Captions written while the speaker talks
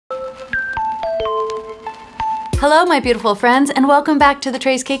Hello my beautiful friends, and welcome back to the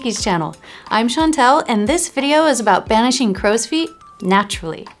Keikis channel. I'm Chantel, and this video is about banishing crow's feet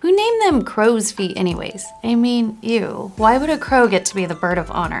naturally. Who named them crow's feet anyways? I mean, ew. Why would a crow get to be the bird of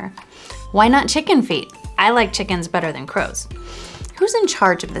honor? Why not chicken feet? I like chickens better than crows. Who's in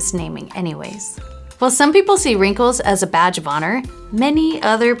charge of this naming anyways? Well, some people see wrinkles as a badge of honor. Many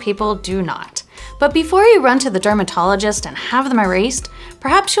other people do not. But before you run to the dermatologist and have them erased,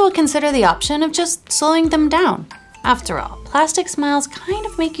 perhaps you will consider the option of just slowing them down. After all, plastic smiles kind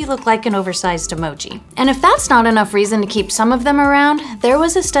of make you look like an oversized emoji. And if that's not enough reason to keep some of them around, there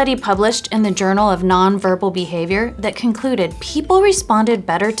was a study published in the Journal of Nonverbal Behavior that concluded people responded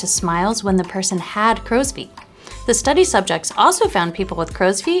better to smiles when the person had crow's feet. The study subjects also found people with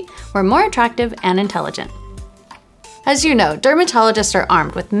crow's feet were more attractive and intelligent. As you know, dermatologists are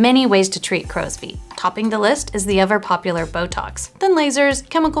armed with many ways to treat crow's feet. Topping the list is the ever popular Botox, then lasers,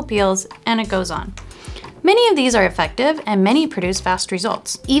 chemical peels, and it goes on. Many of these are effective and many produce fast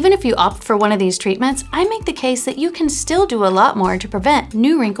results. Even if you opt for one of these treatments, I make the case that you can still do a lot more to prevent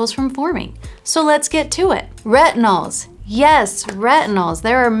new wrinkles from forming. So let's get to it. Retinols. Yes, retinols.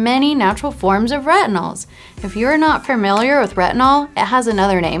 There are many natural forms of retinols. If you're not familiar with retinol, it has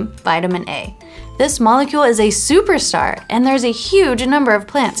another name, vitamin A. This molecule is a superstar, and there's a huge number of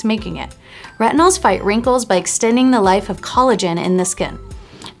plants making it. Retinols fight wrinkles by extending the life of collagen in the skin.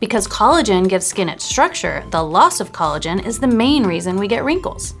 Because collagen gives skin its structure, the loss of collagen is the main reason we get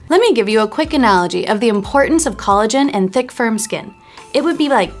wrinkles. Let me give you a quick analogy of the importance of collagen in thick, firm skin. It would be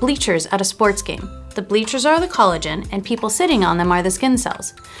like bleachers at a sports game. The bleachers are the collagen, and people sitting on them are the skin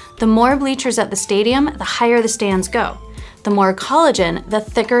cells. The more bleachers at the stadium, the higher the stands go. The more collagen, the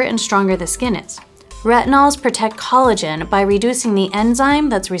thicker and stronger the skin is. Retinols protect collagen by reducing the enzyme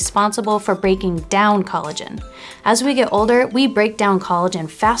that's responsible for breaking down collagen. As we get older, we break down collagen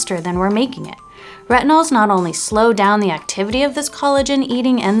faster than we're making it. Retinols not only slow down the activity of this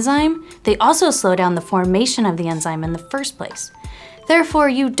collagen-eating enzyme, they also slow down the formation of the enzyme in the first place. Therefore,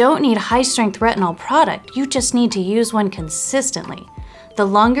 you don't need a high-strength retinol product, you just need to use one consistently. The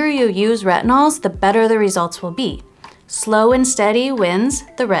longer you use retinols, the better the results will be. Slow and steady wins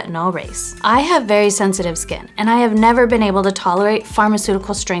the retinol race. I have very sensitive skin, and I have never been able to tolerate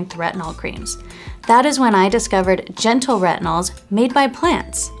pharmaceutical-strength retinol creams. That is when I discovered gentle retinols made by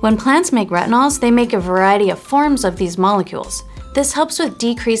plants. When plants make retinols, they make a variety of forms of these molecules. This helps with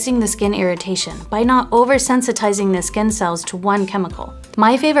decreasing the skin irritation by not oversensitizing the skin cells to one chemical.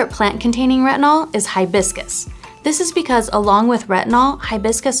 My favorite plant-containing retinol is hibiscus. This is because along with retinol,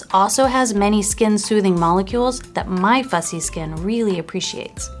 hibiscus also has many skin-soothing molecules that my fussy skin really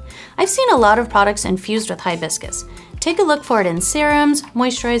appreciates. I've seen a lot of products infused with hibiscus. Take a look for it in serums,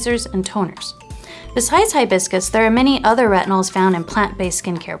 moisturizers, and toners. Besides hibiscus, there are many other retinols found in plant-based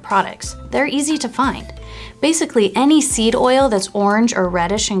skincare products. They're easy to find. Basically, any seed oil that's orange or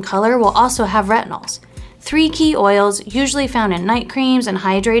reddish in color will also have retinols. 3 key oils usually found in night creams and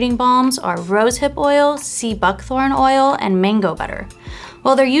hydrating balms are rosehip oil, sea buckthorn oil, and mango butter.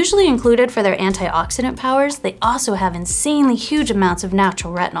 While they're usually included for their antioxidant powers, they also have insanely huge amounts of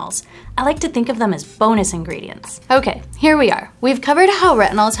natural retinols. I like to think of them as bonus ingredients. Okay, here we are. We've covered how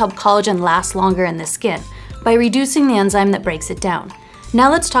retinols help collagen last longer in the skin by reducing the enzyme that breaks it down.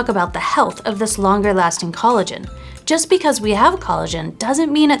 Now let's talk about the health of this longer-lasting collagen. Just because we have collagen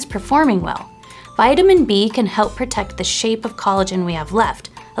doesn't mean it's performing well. Vitamin B can help protect the shape of collagen we have left,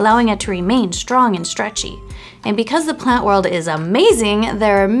 allowing it to remain strong and stretchy. And because the plant world is amazing,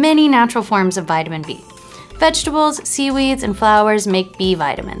 there are many natural forms of vitamin B. Vegetables, seaweeds, and flowers make B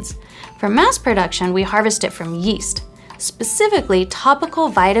vitamins. For mass production, we harvest it from yeast. Specifically, topical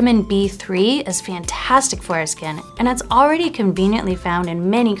vitamin B3 is fantastic for our skin, and it's already conveniently found in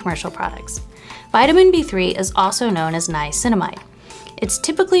many commercial products. Vitamin B3 is also known as niacinamide. It's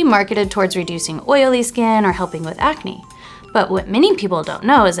typically marketed towards reducing oily skin or helping with acne. But what many people don't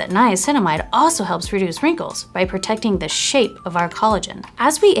know is that niacinamide also helps reduce wrinkles by protecting the shape of our collagen.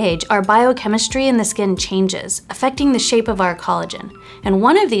 As we age, our biochemistry in the skin changes, affecting the shape of our collagen. And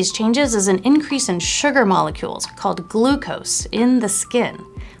one of these changes is an increase in sugar molecules called glucose in the skin.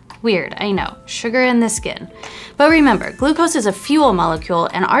 Weird, I know, sugar in the skin. But remember, glucose is a fuel molecule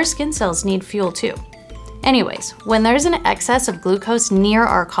and our skin cells need fuel too. Anyways, when there's an excess of glucose near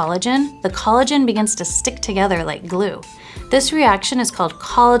our collagen, the collagen begins to stick together like glue. This reaction is called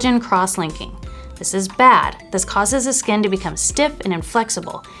collagen cross-linking. This is bad. This causes the skin to become stiff and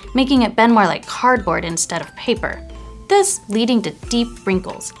inflexible, making it bend more like cardboard instead of paper. This leading to deep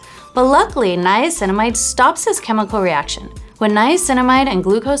wrinkles. But luckily, niacinamide stops this chemical reaction. When niacinamide and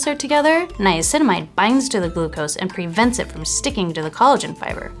glucose are together, niacinamide binds to the glucose and prevents it from sticking to the collagen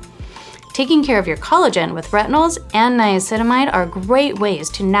fiber. Taking care of your collagen with retinols and niacinamide are great ways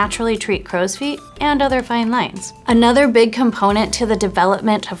to naturally treat crow's feet and other fine lines. Another big component to the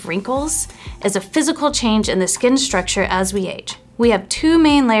development of wrinkles is a physical change in the skin structure as we age. We have two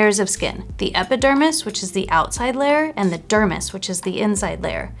main layers of skin, the epidermis, which is the outside layer, and the dermis, which is the inside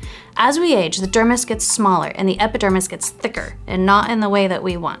layer. As we age, the dermis gets smaller and the epidermis gets thicker, and not in the way that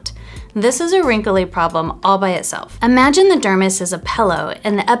we want. This is a wrinkly problem all by itself. Imagine the dermis is a pillow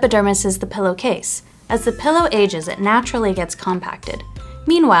and the epidermis is the pillowcase. As the pillow ages, it naturally gets compacted.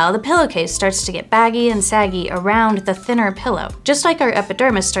 Meanwhile, the pillowcase starts to get baggy and saggy around the thinner pillow, just like our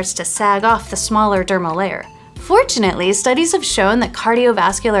epidermis starts to sag off the smaller dermal layer. Fortunately, studies have shown that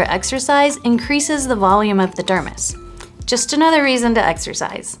cardiovascular exercise increases the volume of the dermis. Just another reason to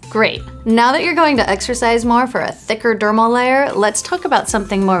exercise. Great. Now that you're going to exercise more for a thicker dermal layer, let's talk about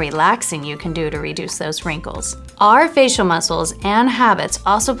something more relaxing you can do to reduce those wrinkles. Our facial muscles and habits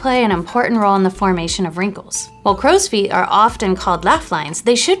also play an important role in the formation of wrinkles. While crow's feet are often called laugh lines,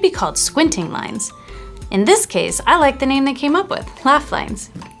 they should be called squinting lines. In this case, I like the name they came up with, laugh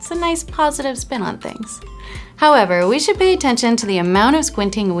lines. It's a nice positive spin on things. However, we should pay attention to the amount of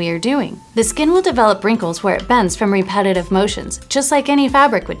squinting we are doing. The skin will develop wrinkles where it bends from repetitive motions, just like any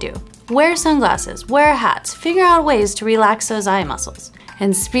fabric would do. Wear sunglasses, wear hats, figure out ways to relax those eye muscles.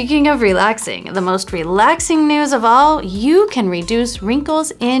 And speaking of relaxing, the most relaxing news of all, you can reduce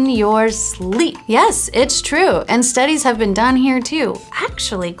wrinkles in your sleep. Yes, it's true, and studies have been done here too.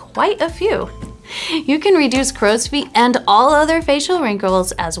 Actually, quite a few. You can reduce crow's feet and all other facial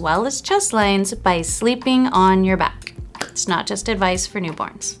wrinkles as well as chest lines by sleeping on your back. It's not just advice for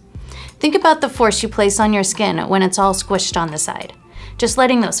newborns. Think about the force you place on your skin when it's all squished on the side. Just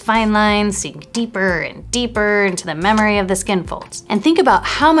letting those fine lines sink deeper and deeper into the memory of the skin folds. And think about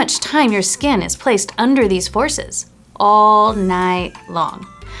how much time your skin is placed under these forces all night long.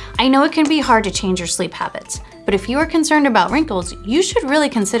 I know it can be hard to change your sleep habits, but if you are concerned about wrinkles, you should really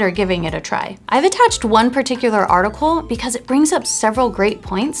consider giving it a try. I've attached one particular article because it brings up several great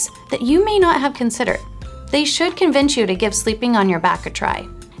points that you may not have considered. They should convince you to give sleeping on your back a try.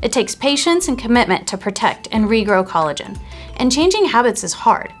 It takes patience and commitment to protect and regrow collagen, and changing habits is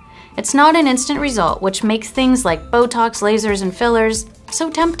hard. It's not an instant result, which makes things like Botox, lasers, and fillers so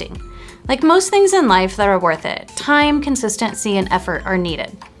tempting. Like most things in life that are worth it, time, consistency, and effort are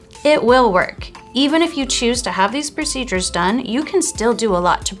needed. It will work. Even if you choose to have these procedures done, you can still do a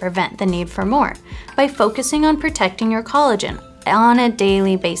lot to prevent the need for more by focusing on protecting your collagen on a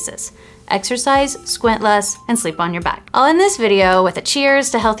daily basis. Exercise, squint less, and sleep on your back. I'll end this video with a cheers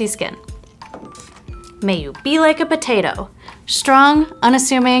to healthy skin. May you be like a potato, strong,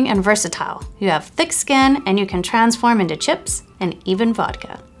 unassuming, and versatile. You have thick skin and you can transform into chips and even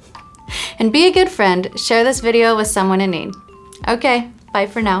vodka. And be a good friend, share this video with someone in need. Okay, bye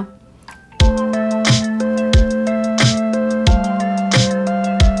for now.